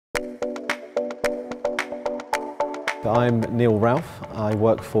I'm Neil Ralph. I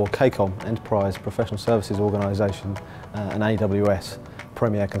work for KCOM, Enterprise Professional Services Organisation, an AWS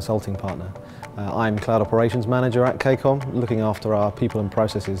Premier Consulting Partner. I'm Cloud Operations Manager at KCOM, looking after our people and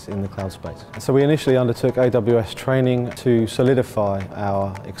processes in the cloud space. So we initially undertook AWS training to solidify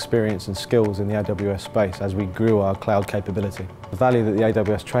our experience and skills in the AWS space as we grew our cloud capability. The value that the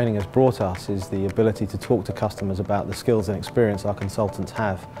AWS training has brought us is the ability to talk to customers about the skills and experience our consultants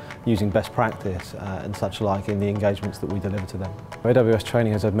have using best practice and such like in the engagements that we deliver to them. AWS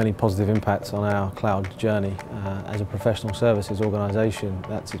training has had many positive impacts on our cloud journey. As a professional services organisation,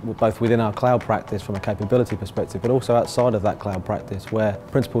 that's both within our cloud practice from a capability perspective, but also outside of that cloud practice where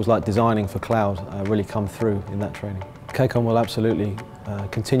principles like designing for cloud really come through in that training. KCOM will absolutely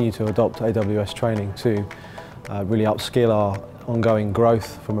continue to adopt AWS training to really upskill our ongoing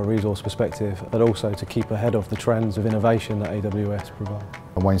growth from a resource perspective, but also to keep ahead of the trends of innovation that AWS provide.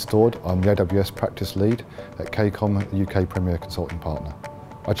 I'm Wayne Stored. I'm the AWS Practice Lead at KCOM, the UK Premier Consulting Partner.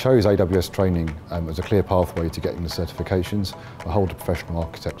 I chose AWS training as a clear pathway to getting the certifications. I hold a Professional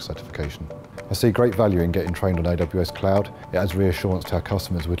Architect certification. I see great value in getting trained on AWS Cloud. It adds reassurance to our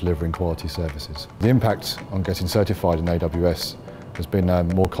customers we're delivering quality services. The impact on getting certified in AWS has been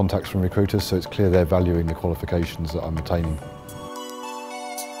more contacts from recruiters, so it's clear they're valuing the qualifications that I'm attaining.